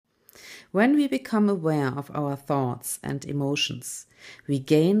When we become aware of our thoughts and emotions, we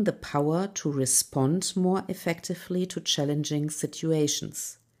gain the power to respond more effectively to challenging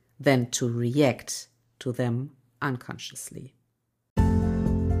situations than to react to them unconsciously.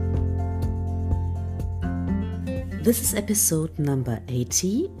 This is episode number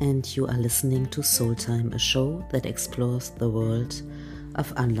 80, and you are listening to Soul Time, a show that explores the world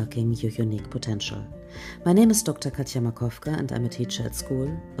of unlocking your unique potential. My name is Dr. Katja Markowka, and I'm a teacher at school,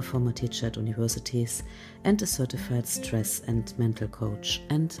 a former teacher at universities, and a certified stress and mental coach,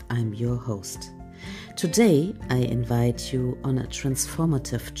 and I'm your host. Today, I invite you on a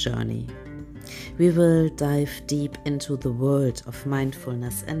transformative journey. We will dive deep into the world of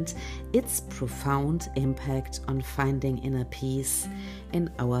mindfulness and its profound impact on finding inner peace in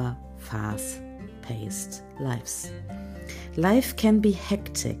our fast-paced lives. Life can be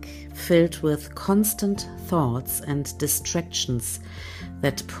hectic, filled with constant thoughts and distractions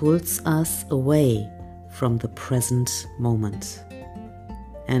that pulls us away from the present moment.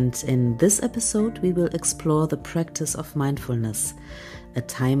 And in this episode, we will explore the practice of mindfulness, a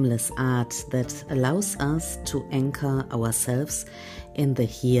timeless art that allows us to anchor ourselves in the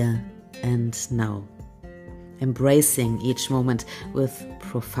here and now, embracing each moment with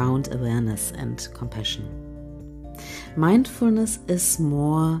profound awareness and compassion. Mindfulness is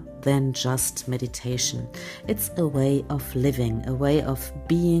more than just meditation. It's a way of living, a way of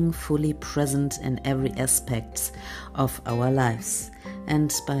being fully present in every aspect of our lives.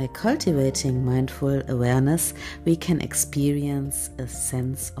 And by cultivating mindful awareness, we can experience a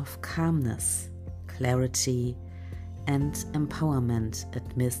sense of calmness, clarity, and empowerment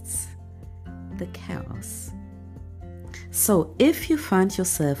amidst the chaos. So, if you find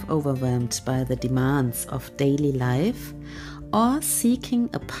yourself overwhelmed by the demands of daily life or seeking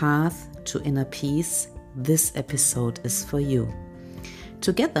a path to inner peace, this episode is for you.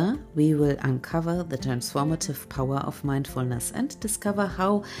 Together, we will uncover the transformative power of mindfulness and discover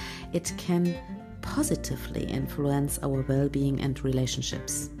how it can positively influence our well-being and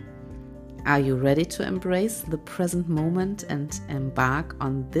relationships. Are you ready to embrace the present moment and embark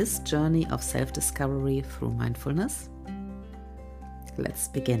on this journey of self-discovery through mindfulness? Let's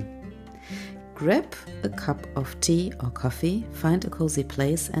begin. Grab a cup of tea or coffee, find a cozy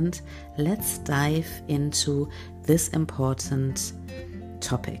place, and let's dive into this important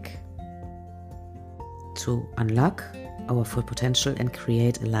topic to unlock our full potential and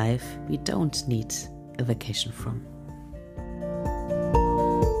create a life we don't need a vacation from.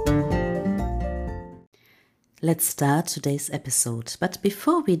 Let's start today's episode. But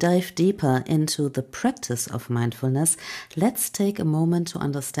before we dive deeper into the practice of mindfulness, let's take a moment to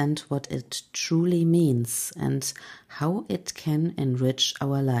understand what it truly means and how it can enrich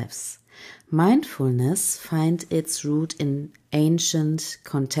our lives. Mindfulness finds its root in ancient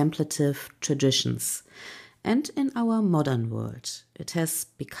contemplative traditions, and in our modern world, it has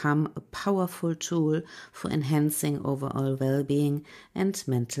become a powerful tool for enhancing overall well-being and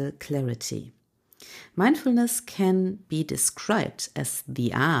mental clarity. Mindfulness can be described as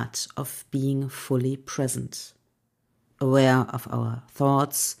the art of being fully present, aware of our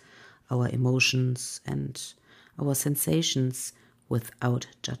thoughts, our emotions, and our sensations without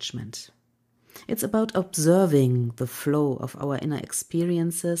judgment. It's about observing the flow of our inner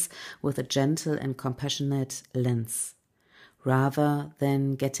experiences with a gentle and compassionate lens, rather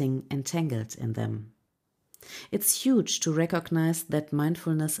than getting entangled in them. It's huge to recognize that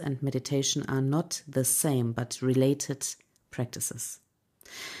mindfulness and meditation are not the same but related practices.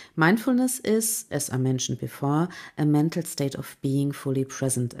 Mindfulness is, as I mentioned before, a mental state of being fully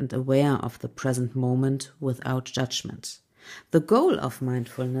present and aware of the present moment without judgment. The goal of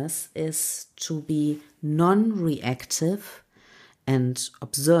mindfulness is to be non-reactive and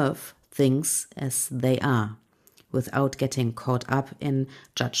observe things as they are, without getting caught up in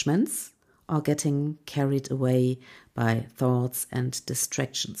judgments or getting carried away by thoughts and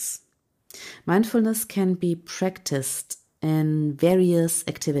distractions. Mindfulness can be practiced in various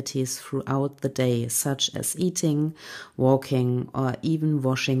activities throughout the day, such as eating, walking, or even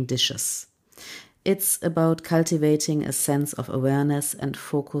washing dishes. It's about cultivating a sense of awareness and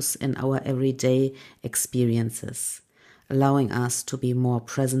focus in our everyday experiences, allowing us to be more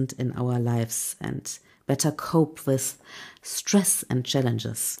present in our lives and better cope with stress and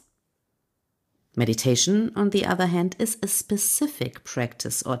challenges. Meditation, on the other hand, is a specific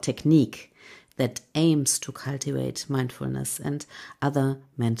practice or technique that aims to cultivate mindfulness and other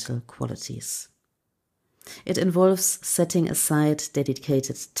mental qualities. It involves setting aside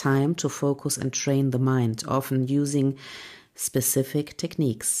dedicated time to focus and train the mind, often using specific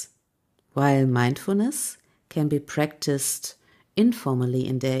techniques. While mindfulness can be practiced Informally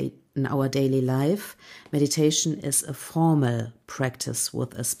in our daily life, meditation is a formal practice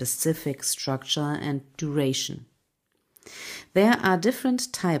with a specific structure and duration. There are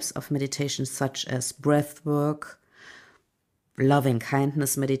different types of meditation, such as breath work, loving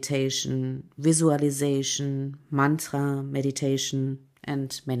kindness meditation, visualization, mantra meditation,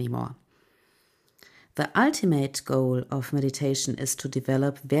 and many more. The ultimate goal of meditation is to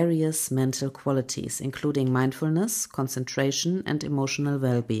develop various mental qualities, including mindfulness, concentration, and emotional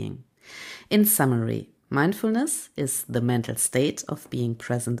well-being. In summary, mindfulness is the mental state of being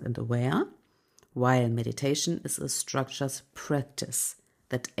present and aware, while meditation is a structured practice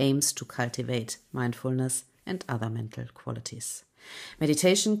that aims to cultivate mindfulness and other mental qualities.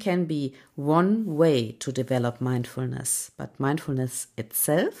 Meditation can be one way to develop mindfulness, but mindfulness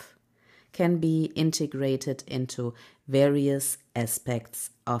itself can be integrated into various aspects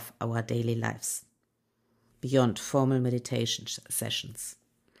of our daily lives, beyond formal meditation sessions.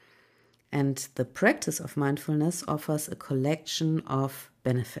 And the practice of mindfulness offers a collection of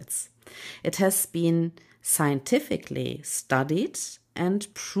benefits. It has been scientifically studied and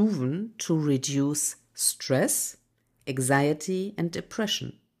proven to reduce stress, anxiety, and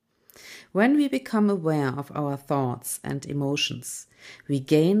depression. When we become aware of our thoughts and emotions, we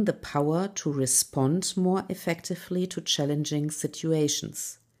gain the power to respond more effectively to challenging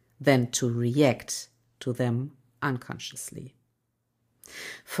situations than to react to them unconsciously.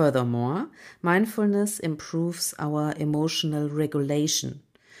 Furthermore, mindfulness improves our emotional regulation,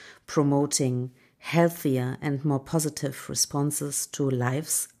 promoting healthier and more positive responses to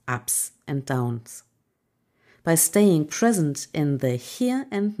life's ups and downs. By staying present in the here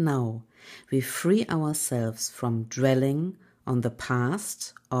and now, we free ourselves from dwelling on the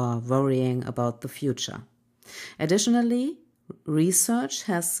past or worrying about the future. Additionally, research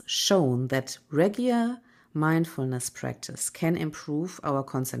has shown that regular mindfulness practice can improve our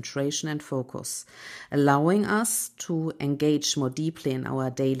concentration and focus, allowing us to engage more deeply in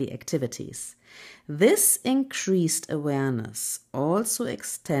our daily activities. This increased awareness also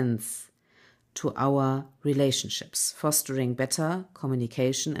extends to our relationships, fostering better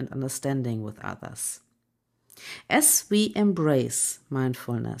communication and understanding with others. As we embrace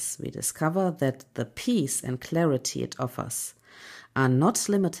mindfulness, we discover that the peace and clarity it offers are not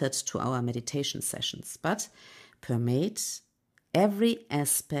limited to our meditation sessions, but permeate every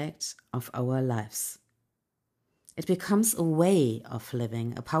aspect of our lives. It becomes a way of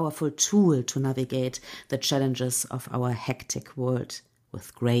living, a powerful tool to navigate the challenges of our hectic world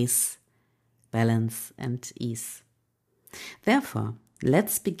with grace, balance, and ease. Therefore,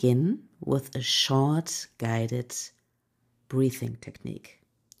 let's begin with a short guided breathing technique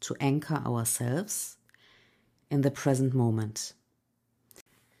to anchor ourselves in the present moment.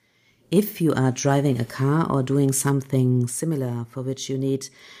 If you are driving a car or doing something similar for which you need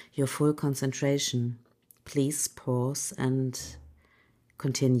your full concentration, please pause and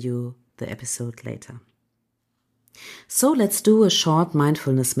continue the episode later. So let's do a short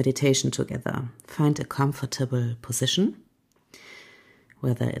mindfulness meditation together. Find a comfortable position,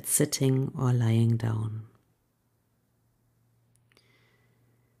 whether it's sitting or lying down.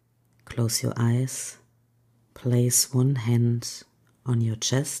 Close your eyes, place one hand on your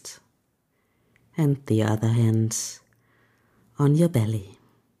chest and the other hand on your belly.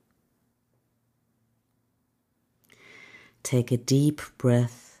 Take a deep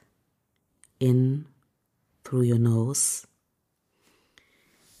breath in through your nose,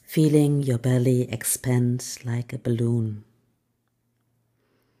 feeling your belly expand like a balloon.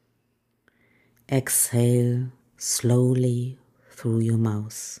 Exhale slowly through your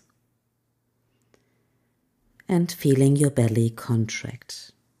mouth and feeling your belly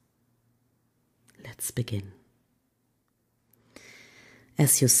contract. Let's begin.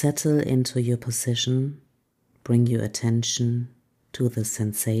 As you settle into your position, bring your attention to the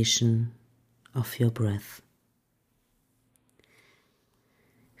sensation of your breath.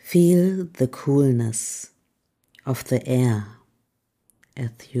 Feel the coolness of the air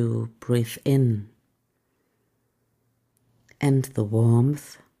as you breathe in and the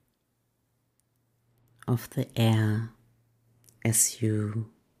warmth of the air as you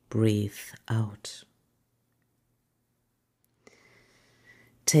breathe out.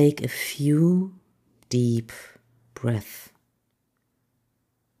 Take a few deep breaths,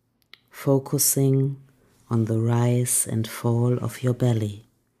 focusing on the rise and fall of your belly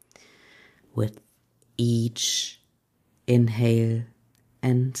with each inhale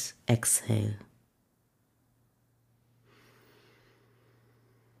and exhale.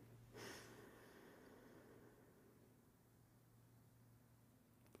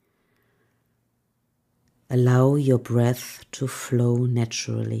 Allow your breath to flow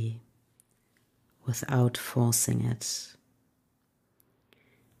naturally without forcing it.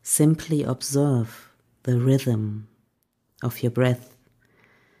 Simply observe the rhythm of your breath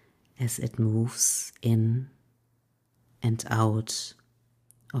as it moves in and out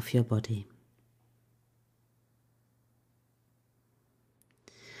of your body.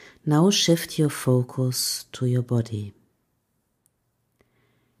 Now shift your focus to your body.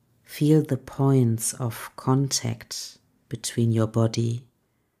 Feel the points of contact between your body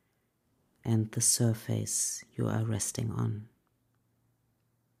and the surface you are resting on.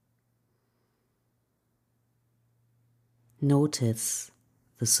 Notice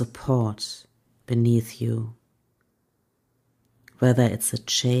the support beneath you, whether it's a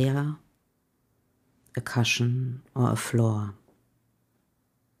chair, a cushion, or a floor.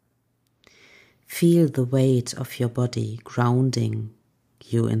 Feel the weight of your body grounding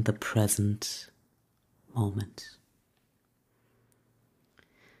you in the present moment.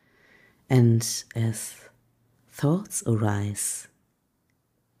 And as thoughts arise,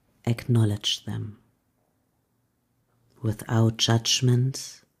 acknowledge them without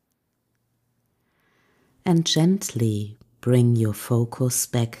judgment and gently bring your focus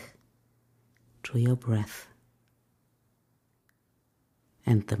back to your breath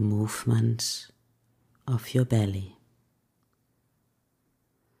and the movement of your belly.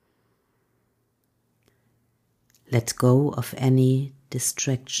 Let go of any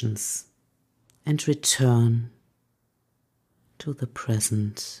distractions and return to the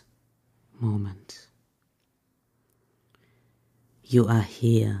present moment. You are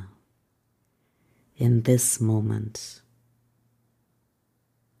here in this moment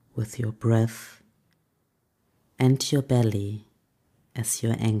with your breath and your belly as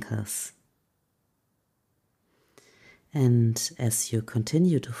your anchors. And as you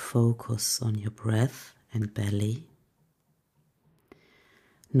continue to focus on your breath and belly,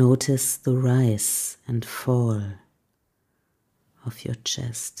 notice the rise and fall of your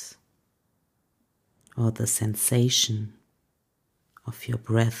chest, or the sensation of your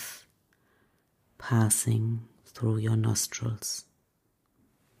breath passing through your nostrils.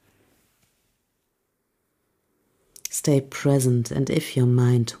 Stay present, and if your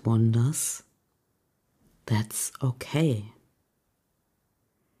mind wanders, that's okay.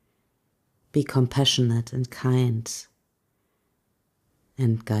 Be compassionate and kind,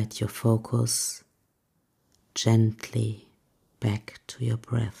 and guide your focus gently back to your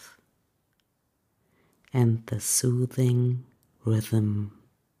breath and the soothing rhythm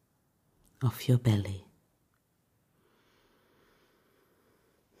of your belly.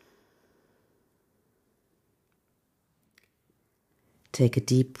 Take a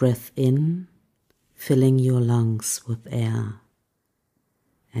deep breath in, filling your lungs with air,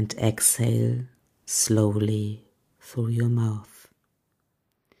 and exhale slowly through your mouth,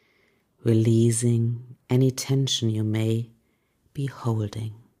 releasing any tension you may be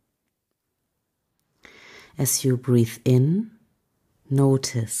holding. As you breathe in,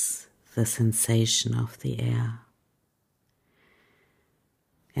 notice the sensation of the air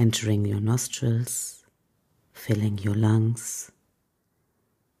entering your nostrils, filling your lungs,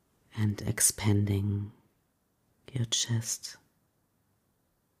 and expanding your chest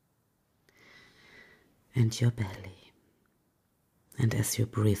and your belly. And as you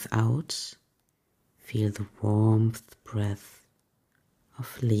breathe out, feel the warmth breath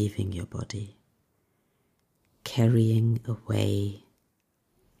of leaving your body, carrying away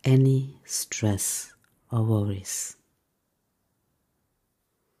any stress or worries.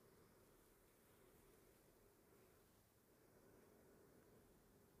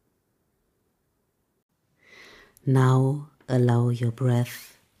 Now allow your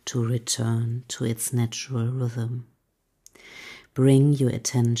breath to return to its natural rhythm. Bring your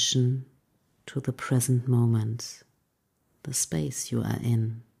attention to the present moment, the space you are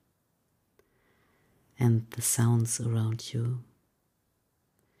in, and the sounds around you.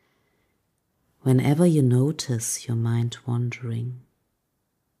 Whenever you notice your mind wandering,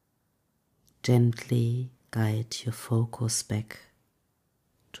 gently guide your focus back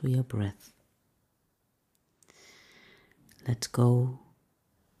to your breath. Let go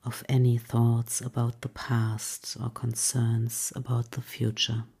of any thoughts about the past or concerns about the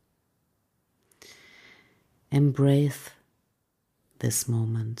future. Embrace this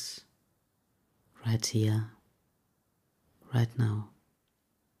moment, right here, right now.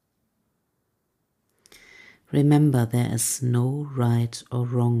 Remember, there is no right or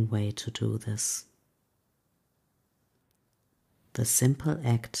wrong way to do this. The simple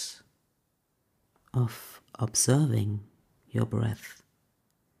act of observing your breath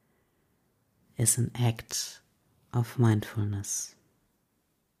is an act of mindfulness.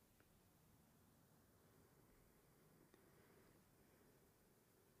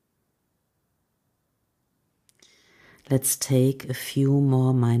 Let's take a few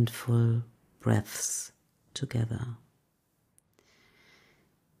more mindful breaths together.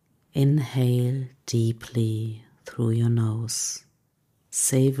 Inhale deeply through your nose,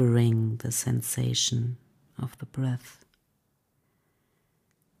 savoring the sensation of the breath.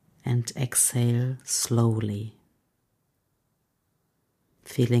 And exhale slowly,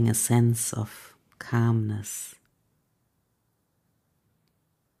 feeling a sense of calmness.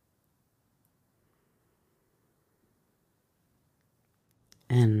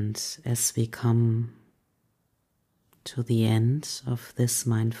 And as we come to the end of this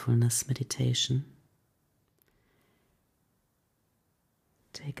mindfulness meditation,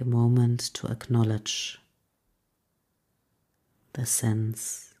 take a moment to acknowledge the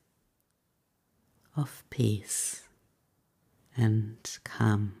sense of peace and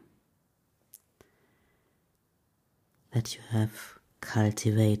calm that you have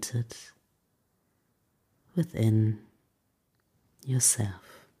cultivated within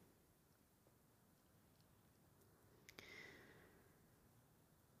yourself.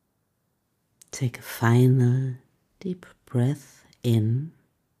 Take a final deep breath in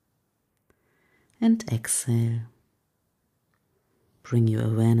and exhale. Bring your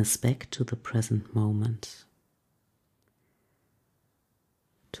awareness back to the present moment,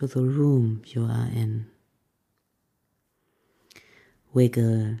 to the room you are in.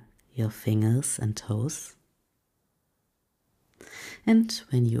 Wiggle your fingers and toes. And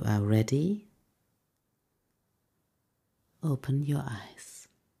when you are ready, open your eyes.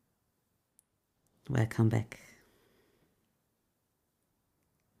 Welcome back.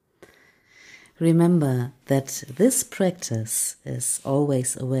 Remember that this practice is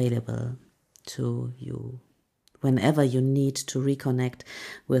always available to you whenever you need to reconnect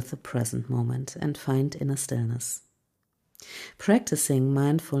with the present moment and find inner stillness. Practicing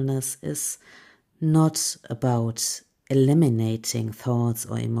mindfulness is not about eliminating thoughts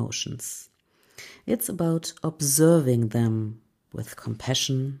or emotions. It's about observing them with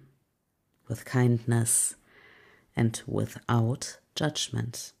compassion, with kindness, and without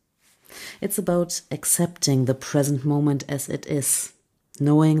judgment. It's about accepting the present moment as it is,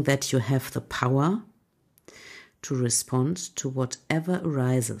 knowing that you have the power to respond to whatever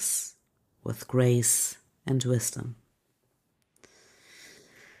arises with grace and wisdom.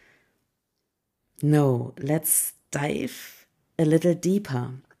 Now, let's dive a little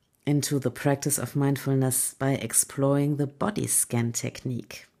deeper into the practice of mindfulness by exploring the body scan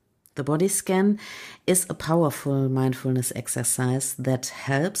technique. The body scan is a powerful mindfulness exercise that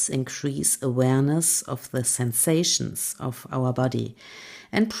helps increase awareness of the sensations of our body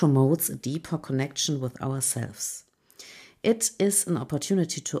and promotes a deeper connection with ourselves. It is an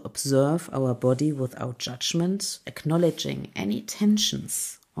opportunity to observe our body without judgment, acknowledging any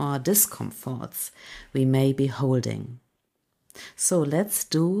tensions or discomforts we may be holding. So let's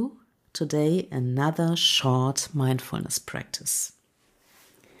do today another short mindfulness practice.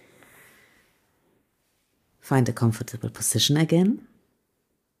 Find a comfortable position again,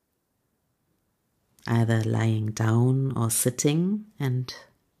 either lying down or sitting, and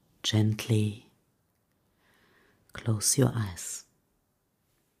gently close your eyes.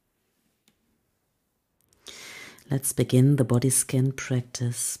 Let's begin the body scan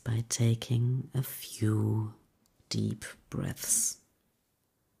practice by taking a few deep breaths.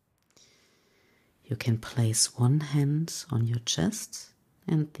 You can place one hand on your chest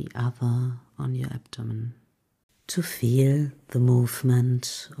and the other on your abdomen to feel the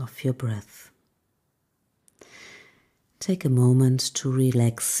movement of your breath. Take a moment to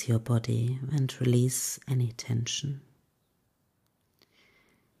relax your body and release any tension.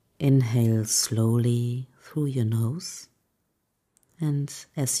 Inhale slowly through your nose, and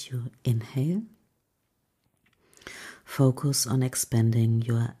as you inhale, focus on expanding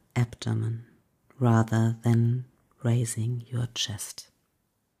your abdomen rather than raising your chest.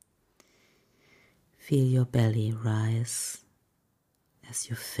 Feel your belly rise as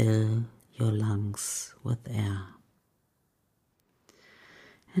you fill your lungs with air.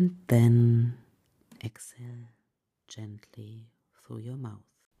 And then exhale gently through your mouth.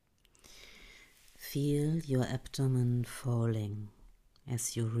 Feel your abdomen falling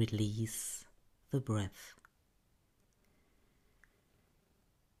as you release the breath.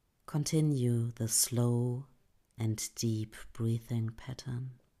 Continue the slow and deep breathing pattern,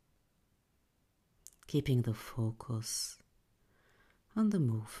 keeping the focus on the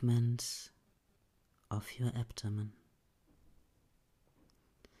movement of your abdomen.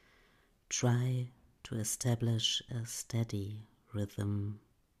 try to establish a steady rhythm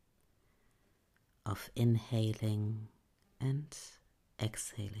of inhaling and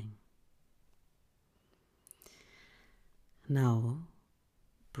exhaling. Now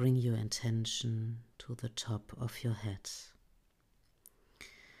bring your attention to the top of your head.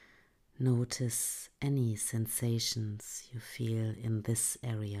 Notice any sensations you feel in this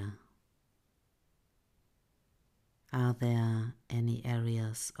area. Are there any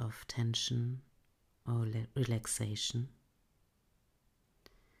areas of tension or relaxation?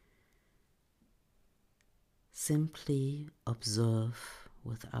 Simply observe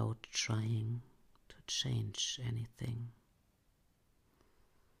without trying to change anything.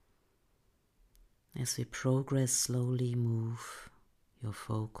 As we progress, slowly move your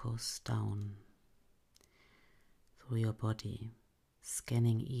focus down through your body,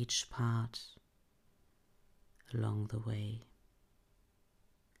 scanning each part along the way.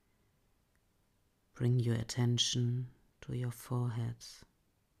 Bring your attention to your forehead,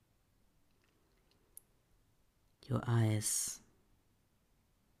 your eyes,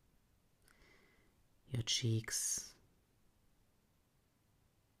 your cheeks,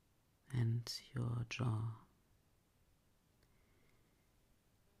 and your jaw.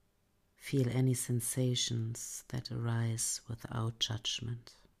 Feel any sensations that arise without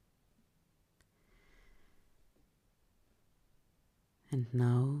judgment. And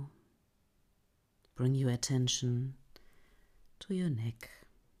now bring your attention to your neck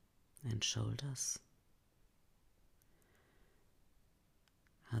and shoulders.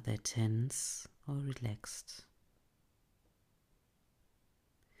 Are they tense or relaxed?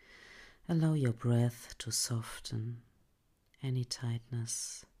 Allow your breath to soften any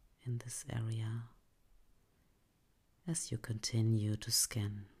tightness in this area as you continue to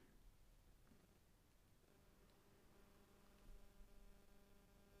scan.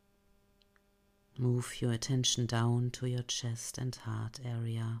 Move your attention down to your chest and heart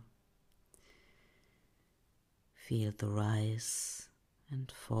area. Feel the rise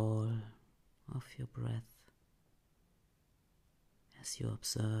and fall of your breath as you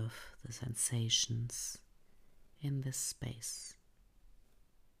observe the sensations in this space.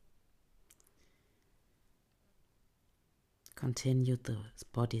 Continue the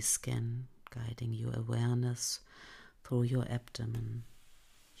body scan, guiding your awareness through your abdomen,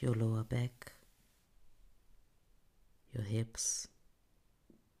 your lower back, your hips.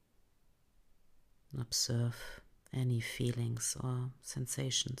 Observe any feelings or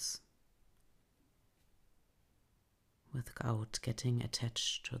sensations without getting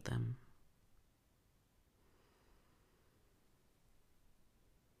attached to them.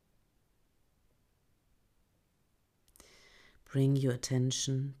 Bring your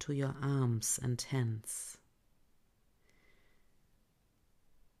attention to your arms and hands.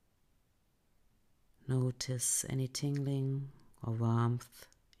 Notice any tingling or warmth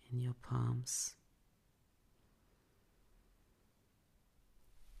in your palms.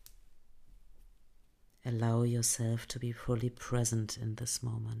 Allow yourself to be fully present in this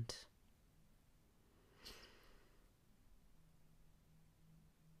moment.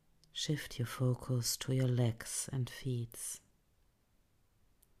 Shift your focus to your legs and feet.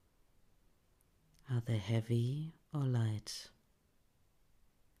 Are they heavy or light?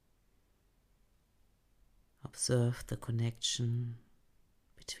 Observe the connection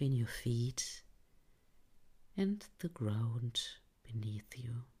between your feet and the ground beneath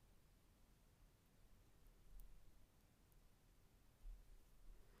you.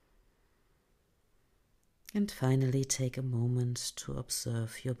 And finally, take a moment to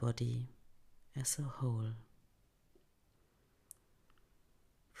observe your body as a whole,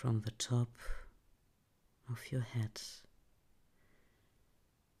 from the top of your head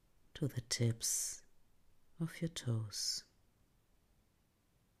to the tips of your toes.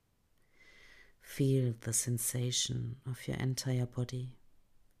 Feel the sensation of your entire body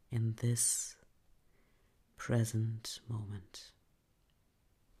in this present moment.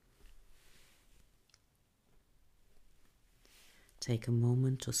 Take a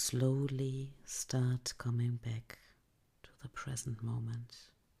moment to slowly start coming back to the present moment.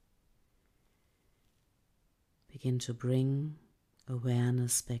 Begin to bring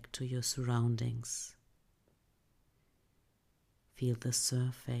awareness back to your surroundings. Feel the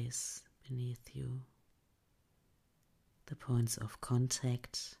surface beneath you, the points of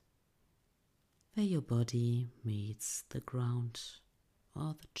contact where your body meets the ground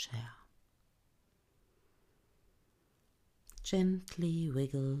or the chair. Gently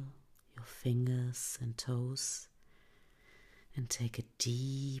wiggle your fingers and toes and take a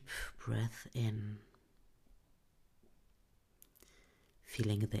deep breath in.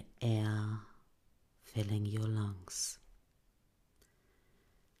 feeling the air filling your lungs.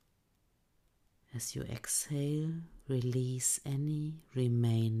 As you exhale, release any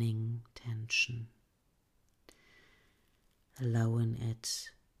remaining tension, allowing it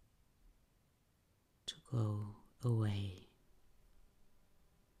to go away.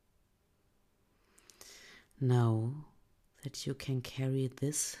 Now that you can carry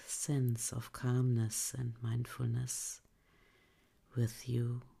this sense of calmness and mindfulness with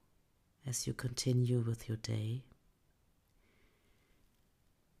you as you continue with your day,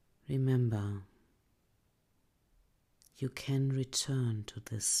 remember, you can return to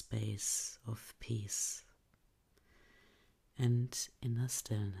this space of peace and inner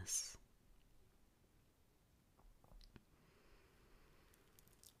stillness.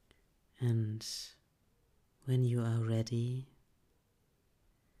 And when you are ready,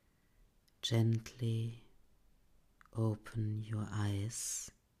 gently open your eyes.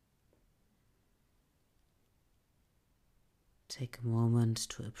 Take a moment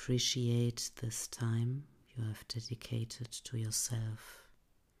to appreciate this time you have dedicated to yourself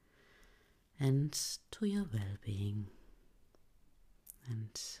and to your well-being.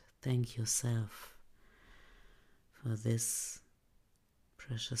 And thank yourself for this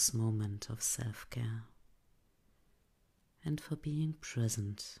precious moment of self-care and for being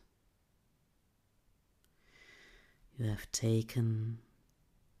present. You have taken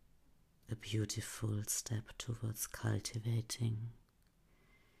a beautiful step towards cultivating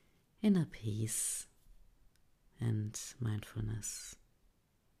inner peace and mindfulness.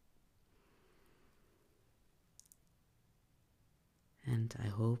 And I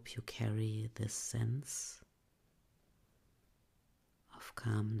hope you carry this sense of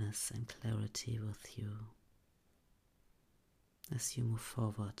calmness and clarity with you as you move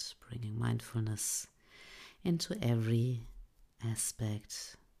forward, bringing mindfulness into every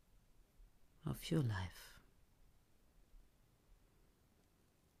aspect of your life.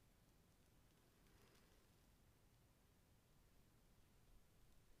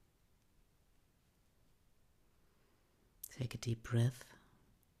 Take a deep breath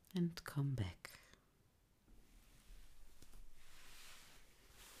and come back.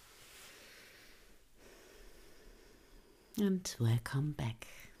 And welcome back.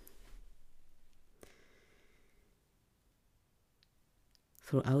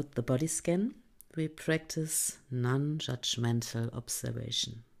 Throughout the body scan, we practice non-judgmental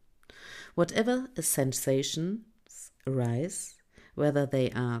observation. Whatever sensations arise, whether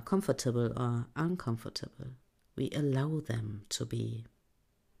they are comfortable or uncomfortable, we allow them to be,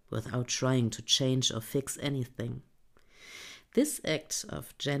 without trying to change or fix anything. This act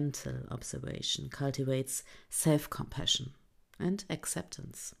of gentle observation cultivates self-compassion and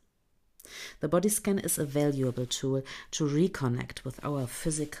acceptance. The body scan is a valuable tool to reconnect with our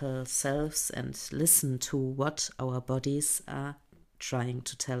physical selves and listen to what our bodies are trying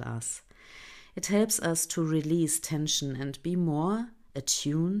to tell us. It helps us to release tension and be more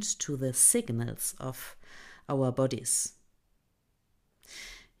attuned to the signals of our bodies.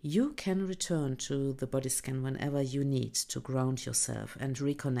 You can return to the body scan whenever you need to ground yourself and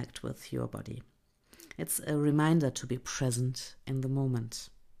reconnect with your body. It's a reminder to be present in the moment.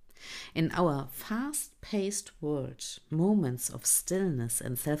 In our fast-paced world, moments of stillness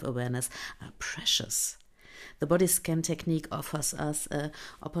and self-awareness are precious. The body scan technique offers us an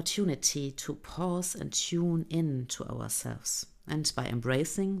opportunity to pause and tune in to ourselves. And by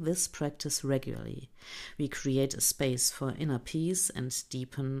embracing this practice regularly, we create a space for inner peace and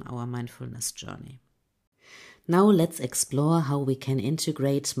deepen our mindfulness journey. Now let's explore how we can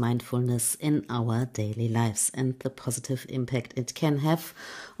integrate mindfulness in our daily lives and the positive impact it can have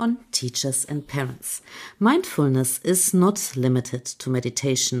on teachers and parents. Mindfulness is not limited to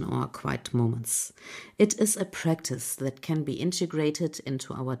meditation or quiet moments. It is a practice that can be integrated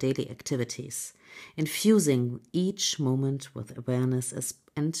into our daily activities, infusing each moment with awareness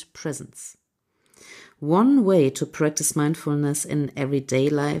and presence. One way to practice mindfulness in everyday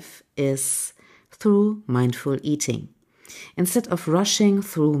life is through mindful eating. Instead of rushing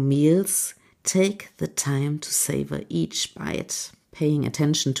through meals, take the time to savor each bite, paying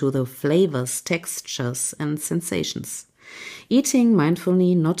attention to the flavors, textures, and sensations. Eating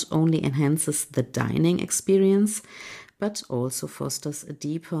mindfully not only enhances the dining experience, but also fosters a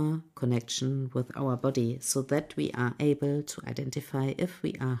deeper connection with our body so that we are able to identify if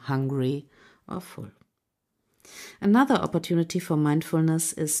we are hungry or full. Another opportunity for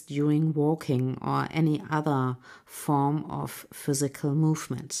mindfulness is during walking or any other form of physical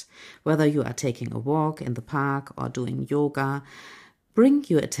movement. Whether you are taking a walk in the park or doing yoga, bring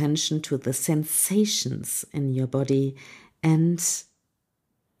your attention to the sensations in your body and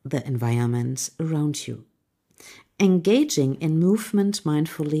the environment around you. Engaging in movement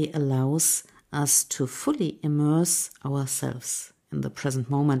mindfully allows us to fully immerse ourselves in the present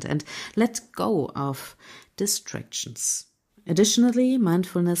moment and let go of distractions. Additionally,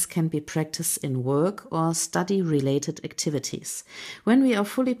 mindfulness can be practiced in work or study-related activities. When we are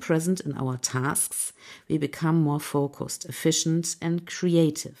fully present in our tasks, we become more focused, efficient, and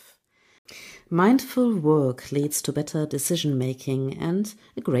creative. Mindful work leads to better decision-making and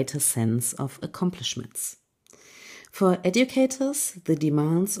a greater sense of accomplishments. For educators, the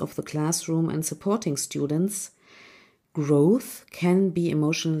demands of the classroom and supporting students' growth can be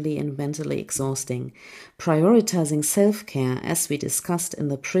emotionally and mentally exhausting. Prioritizing self-care, as we discussed in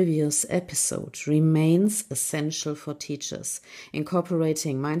the previous episode, remains essential for teachers.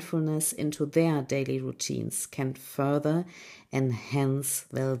 Incorporating mindfulness into their daily routines can further enhance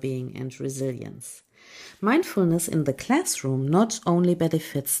well-being and resilience. Mindfulness in the classroom not only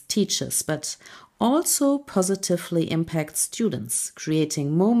benefits teachers, but also positively impacts students.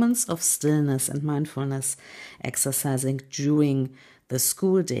 Creating moments of stillness and mindfulness exercising during the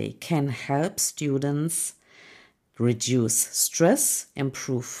school day can help students reduce stress,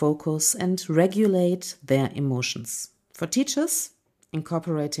 improve focus, and regulate their emotions. For teachers,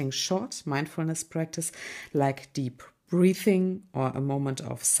 incorporating short mindfulness practice like deep breathing or a moment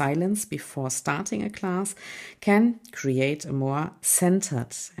of silence before starting a class can create a more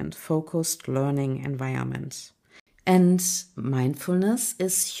centered and focused learning environment. And mindfulness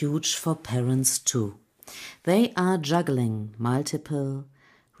is huge for parents too. They are juggling multiple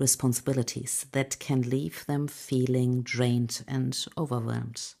responsibilities that can leave them feeling drained and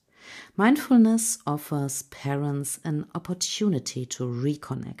overwhelmed. Mindfulness offers parents an opportunity to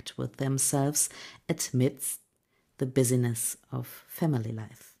reconnect with themselves amidst the busyness of family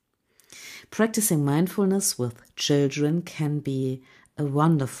life. Practicing mindfulness with children can be a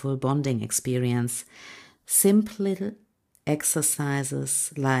wonderful bonding experience. Simple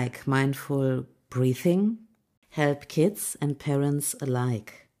exercises like mindful breathing help kids and parents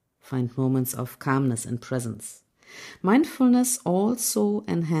alike find moments of calmness and presence. Mindfulness also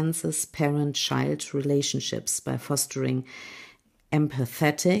enhances parent-child relationships by fostering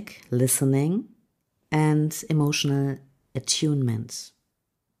empathetic listening and emotional attunement.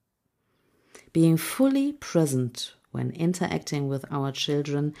 Being fully present when interacting with our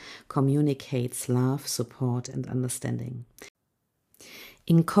children communicates love, support, and understanding.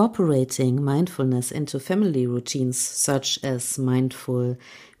 Incorporating mindfulness into family routines such as mindful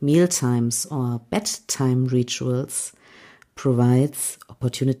mealtimes or bedtime rituals provides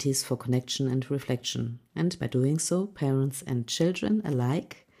opportunities for connection and reflection. And by doing so, parents and children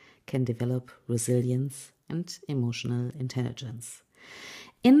alike can develop resilience and emotional intelligence.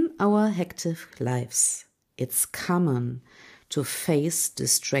 In our hectic lives, it's common to face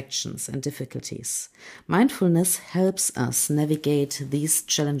distractions and difficulties. Mindfulness helps us navigate these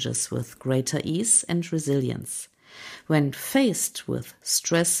challenges with greater ease and resilience. When faced with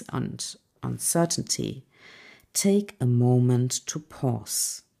stress and uncertainty, take a moment to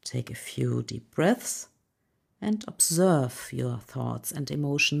pause, take a few deep breaths, and observe your thoughts and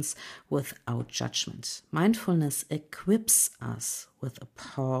emotions without judgment. Mindfulness equips us with a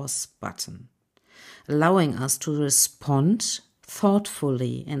pause button, allowing us to respond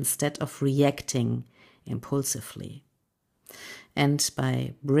thoughtfully instead of reacting impulsively. And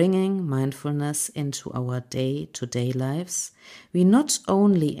by bringing mindfulness into our day-to-day lives, we not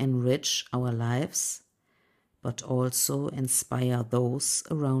only enrich our lives, but also inspire those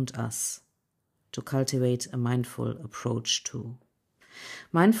around us to cultivate a mindful approach too.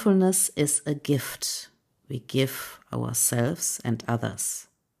 Mindfulness is a gift we give ourselves and others,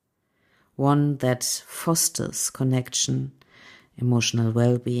 one that fosters connection, emotional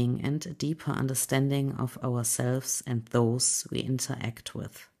well-being, and a deeper understanding of ourselves and those we interact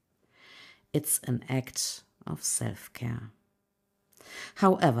with. It's an act of self-care.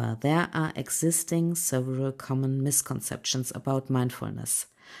 However, there are existing several common misconceptions about mindfulness.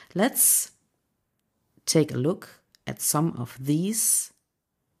 Let's take a look at some of these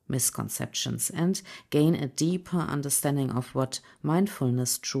misconceptions and gain a deeper understanding of what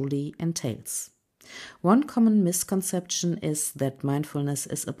mindfulness truly entails. One common misconception is that mindfulness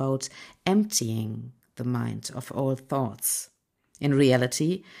is about emptying the mind of all thoughts. In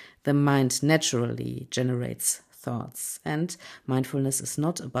reality, the mind naturally generates thoughts, and mindfulness is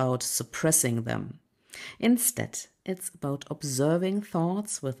not about suppressing them. Instead, it's about observing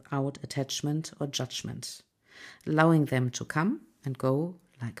thoughts without attachment or judgment, allowing them to come and go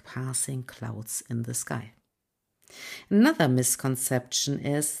like passing clouds in the sky. Another misconception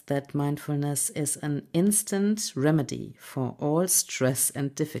is that mindfulness is an instant remedy for all stress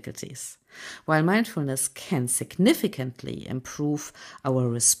and difficulties. While mindfulness can significantly improve our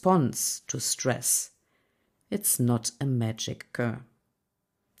response to stress, it's not a magic cure.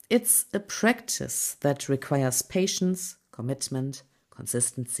 It's a practice that requires patience, commitment,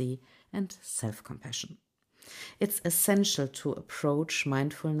 consistency, and self-compassion. It's essential to approach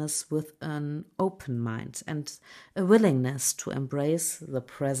mindfulness with an open mind and a willingness to embrace the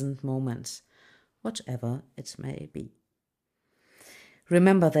present moment, whatever it may be.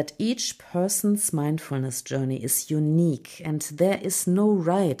 Remember that each person's mindfulness journey is unique and there is no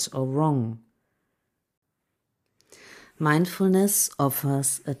right or wrong. Mindfulness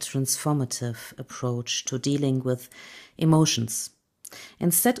offers a transformative approach to dealing with emotions.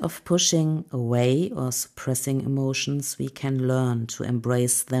 Instead of pushing away or suppressing emotions, we can learn to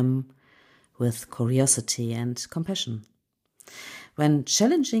embrace them with curiosity and compassion. When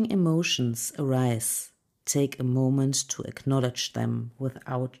challenging emotions arise, take a moment to acknowledge them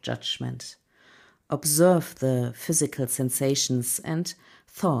without judgment. Observe the physical sensations and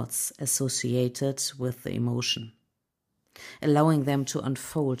thoughts associated with the emotion, allowing them to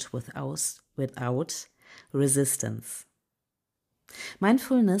unfold without resistance.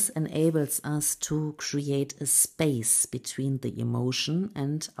 Mindfulness enables us to create a space between the emotion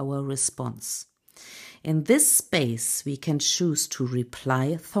and our response. In this space, we can choose to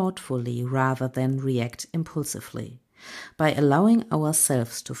reply thoughtfully rather than react impulsively. By allowing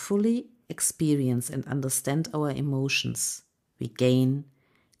ourselves to fully experience and understand our emotions, we gain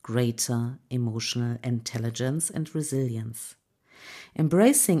greater emotional intelligence and resilience.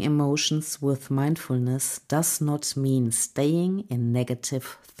 Embracing emotions with mindfulness does not mean staying in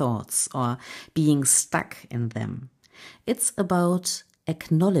negative thoughts or being stuck in them. It's about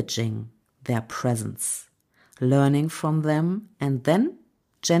acknowledging their presence, learning from them, and then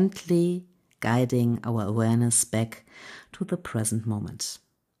gently guiding our awareness back to the present moment.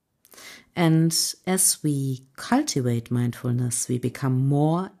 And as we cultivate mindfulness, we become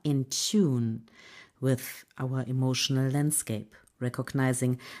more in tune with our emotional landscape,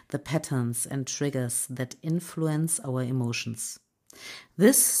 recognizing the patterns and triggers that influence our emotions.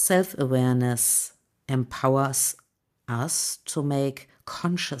 This self-awareness empowers us to make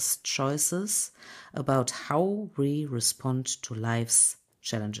conscious choices about how we respond to life's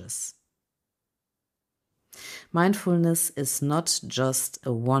challenges. Mindfulness is not just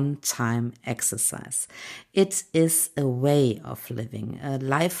a one-time exercise. It is a way of living, a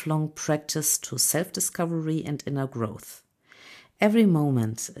lifelong practice to self-discovery and inner growth. Every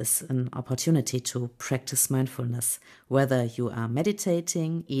moment is an opportunity to practice mindfulness, whether you are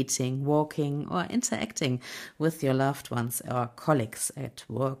meditating, eating, walking, or interacting with your loved ones or colleagues at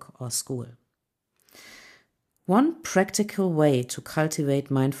work or school. One practical way to cultivate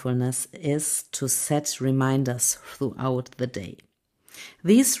mindfulness is to set reminders throughout the day.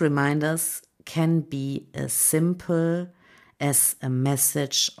 These reminders can be as simple as a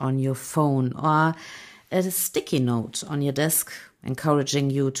message on your phone or a sticky note on your desk, encouraging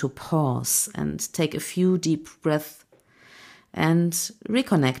you to pause and take a few deep breaths and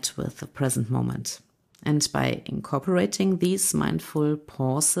reconnect with the present moment. And by incorporating these mindful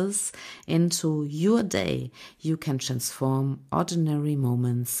pauses into your day, you can transform ordinary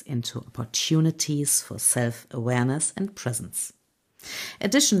moments into opportunities for self-awareness and presence.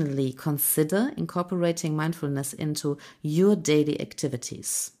 Additionally, consider incorporating mindfulness into your daily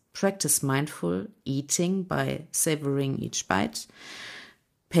activities. Practice mindful eating by savoring each bite,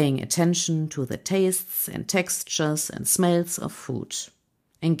 paying attention to the tastes and textures and smells of food.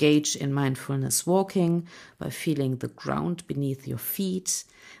 Engage in mindfulness walking by feeling the ground beneath your feet,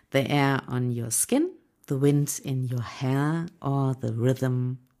 the air on your skin, the wind in your hair, or the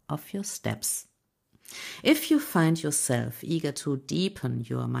rhythm of your steps. If you find yourself eager to deepen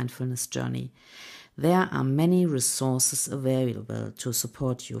your mindfulness journey, there are many resources available to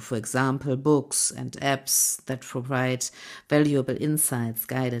support you. For example, books and apps that provide valuable insights,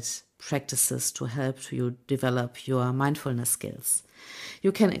 guided practices to help you develop your mindfulness skills.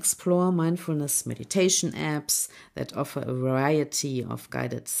 You can explore mindfulness meditation apps that offer a variety of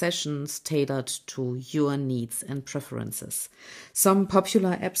guided sessions tailored to your needs and preferences. Some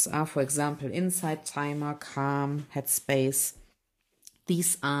popular apps are, for example, Insight Timer, Calm, Headspace.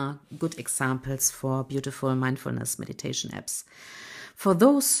 These are good examples for beautiful mindfulness meditation apps. For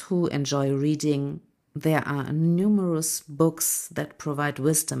those who enjoy reading, there are numerous books that provide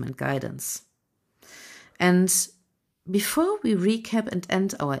wisdom and guidance. And before we recap and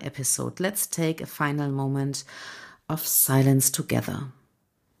end our episode, let's take a final moment of silence together.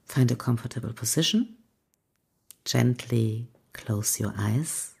 Find a comfortable position. gently close your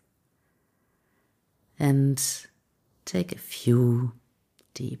eyes and take a few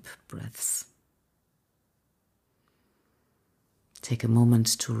deep breaths. Take a moment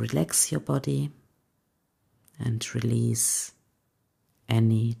to relax your body and release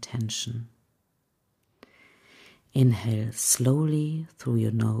any tension. Inhale slowly through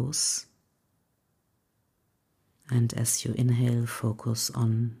your nose, and as you inhale, focus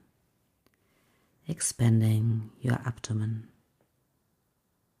on expanding your abdomen.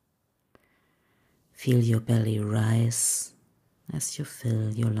 Feel your belly rise as you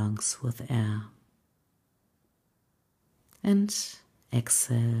fill your lungs with air. And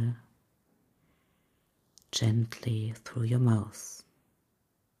exhale gently through your mouth.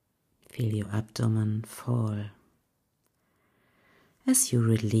 Feel your abdomen fall as you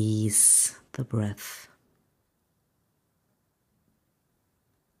release the breath.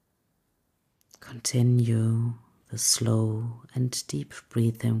 Continue the slow and deep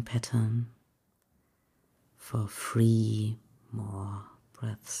breathing pattern for 3 more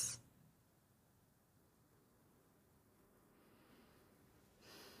breaths.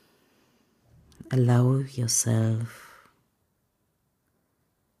 Allow yourself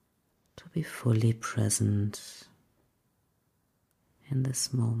to be fully present in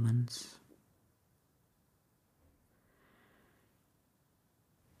this moment,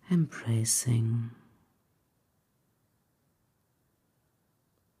 embracing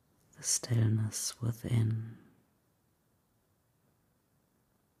the stillness within.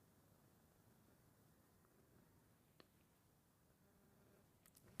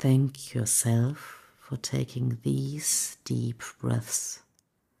 Thank yourself for taking these deep breaths.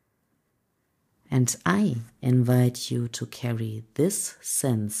 And I invite you to carry this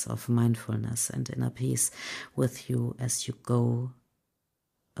sense of mindfulness and inner peace with you as you go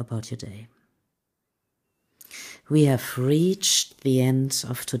about your day. We have reached the end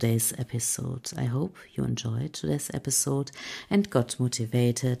of today's episode. I hope you enjoyed today's episode and got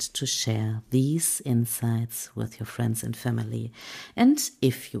motivated to share these insights with your friends and family. And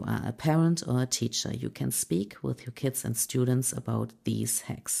if you are a parent or a teacher, you can speak with your kids and students about these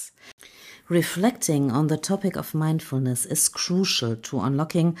hacks. Reflecting on the topic of mindfulness is crucial to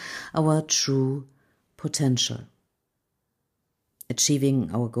unlocking our true potential, achieving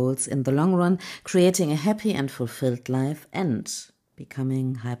our goals in the long run, creating a happy and fulfilled life, and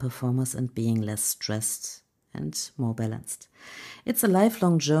becoming high performers and being less stressed and more balanced. It's a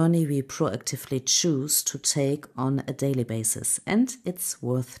lifelong journey we proactively choose to take on a daily basis, and it's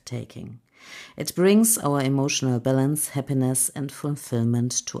worth taking. It brings our emotional balance, happiness, and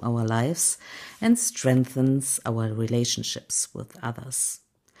fulfillment to our lives and strengthens our relationships with others.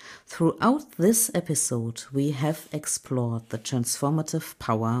 Throughout this episode, we have explored the transformative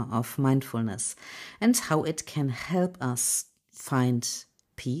power of mindfulness and how it can help us find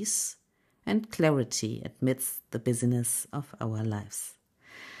peace and clarity amidst the busyness of our lives.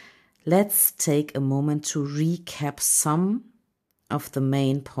 Let's take a moment to recap some of the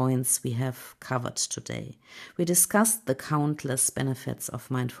main points we have covered today. We discussed the countless benefits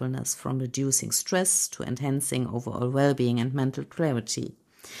of mindfulness, from reducing stress to enhancing overall well-being and mental clarity.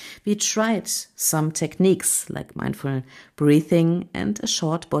 We tried some techniques like mindful breathing and a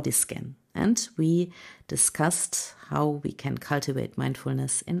short body scan, and we discussed how we can cultivate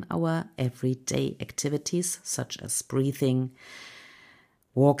mindfulness in our everyday activities such as breathing,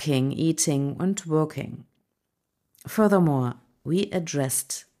 walking, eating, and working. Furthermore, we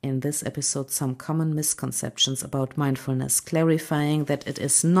addressed in this episode some common misconceptions about mindfulness, clarifying that it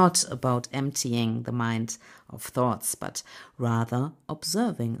is not about emptying the mind of thoughts, but rather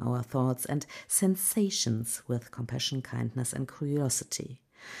observing our thoughts and sensations with compassion, kindness, and curiosity.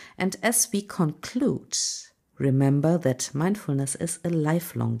 And as we conclude, remember that mindfulness is a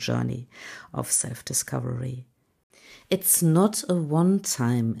lifelong journey of self-discovery. It's not a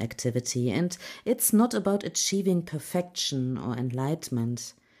one-time activity, and it's not about achieving perfection or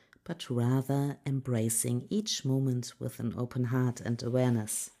enlightenment, but rather embracing each moment with an open heart and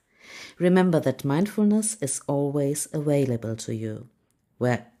awareness. Remember that mindfulness is always available to you,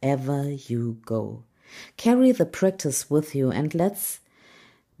 wherever you go. Carry the practice with you and let's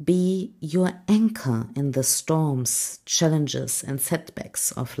be your anchor in the storms, challenges, and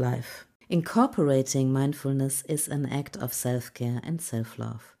setbacks of life. Incorporating mindfulness is an act of self-care and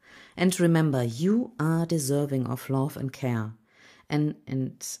self-love. And remember, you are deserving of love and care. And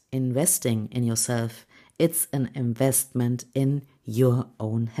investing in yourself, it's an investment in your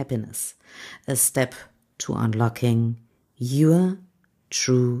own happiness. A step to unlocking your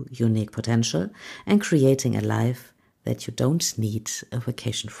true unique potential and creating a life that you don't need a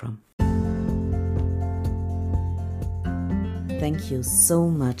vacation from. thank you so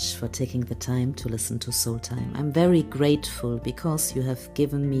much for taking the time to listen to Soul Time. I'm very grateful because you have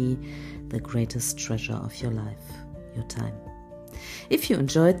given me the greatest treasure of your life, your time. If you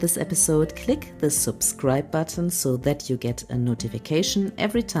enjoyed this episode, click the subscribe button so that you get a notification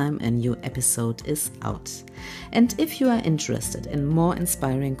every time a new episode is out. And if you are interested in more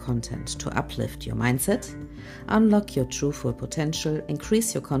inspiring content to uplift your mindset, unlock your true full potential,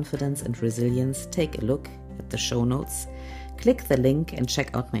 increase your confidence and resilience, take a look at the show notes, click the link and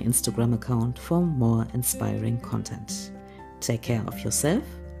check out my Instagram account for more inspiring content. Take care of yourself,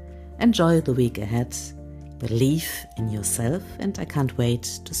 enjoy the week ahead, believe in yourself, and I can't wait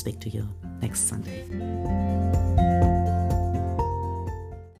to speak to you next Sunday.